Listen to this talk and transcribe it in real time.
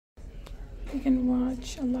You can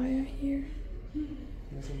watch Alayah here.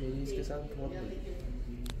 मेरी इसके साथ बहुत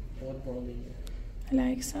प्रॉब्लम है।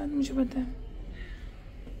 Alayah के साथ मुझे पता है.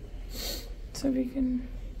 So we can.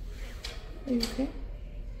 Are you okay?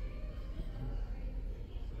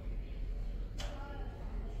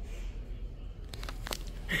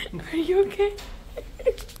 Are you okay?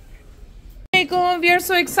 We are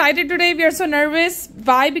so excited today. We are so nervous.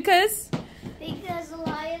 Why? Because Alayah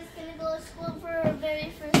is gonna go to school for her very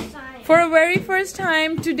first time. For a very first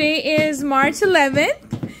time, today is March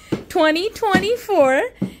 11th, 2024,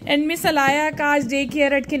 and Miss Alayah ka aaj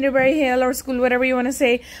daycare at Kinderberry Hill or school, whatever you want to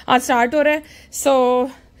say, aaj start ho raha hai. So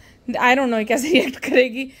I don't know kaise react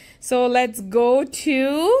karegi. So let's go to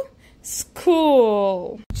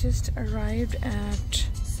school. Just arrived at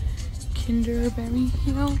Kinderberry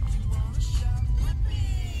Hill.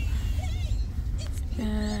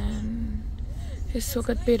 And इस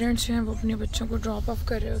वक्त parents जो हैं वो अपने बच्चों को drop of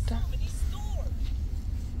कर रहे होते हैं.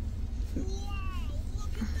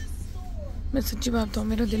 मैं सच्ची बात बताऊँ,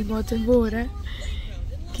 मेरा दिल बहुत वो हो रहा है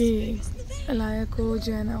कि अलाया को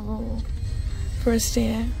जो है ना वो फर्स्ट डे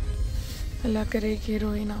है, अल्लाह करे कि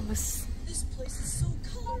रोए ना बस.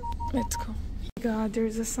 Let's go. God, there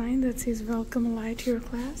is a sign that says welcome Alayah to your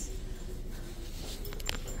class.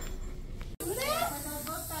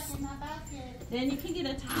 Then you can get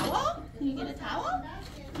a towel. Can you get a towel?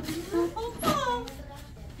 Oh.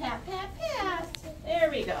 Pat, pat, pat. There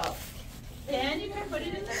we go. Then you can put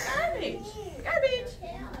it in the garbage. Garbage.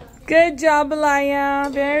 Good job, Alayah.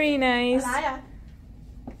 Very nice. Alayah,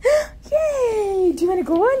 Yay! Do you want to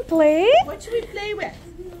go and play? what should we play with?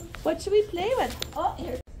 What should we play with? Oh,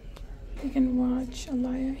 here. You can watch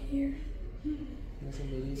Alayah here.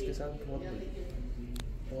 मेरी इसके साथ बहुत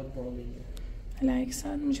problem है। Alayah के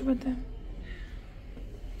साथ मुझे पता है.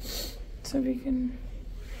 So we can.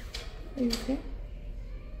 Are you okay?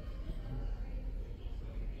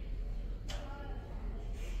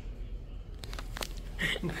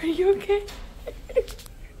 Are you okay?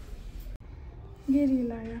 Get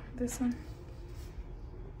Alayah, this one.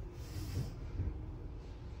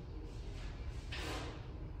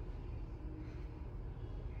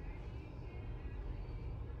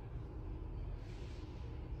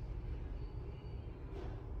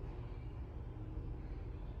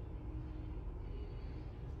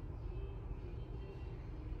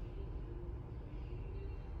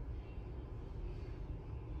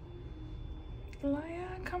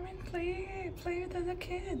 Alayah, come and play with other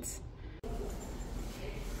kids.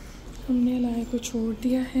 हमने अलाया को छोड़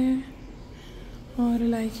दिया है और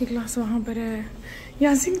अलाया की क्लास वहाँ पर है.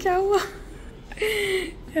 यासिन क्या हुआ?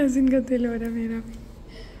 यासिन का दिल हो रहा है मेरा भी.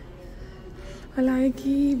 अलाया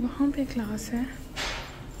की वहाँ पे क्लास है,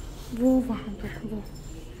 वो वहाँ पर वो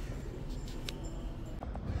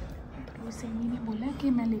सही ने बोला कि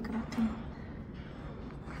मैं लेकर आती हूँ.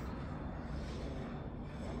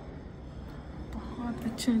 बहुत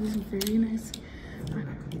अच्छा, this is very nice.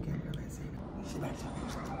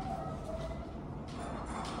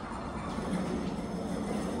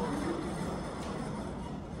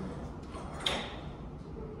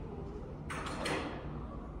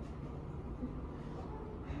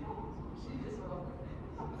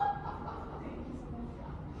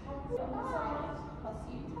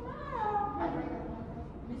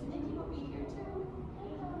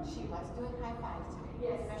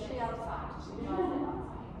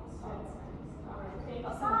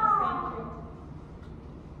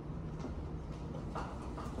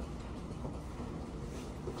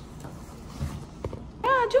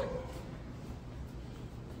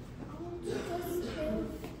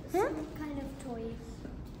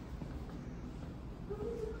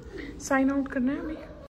 Sign out करना है अभी.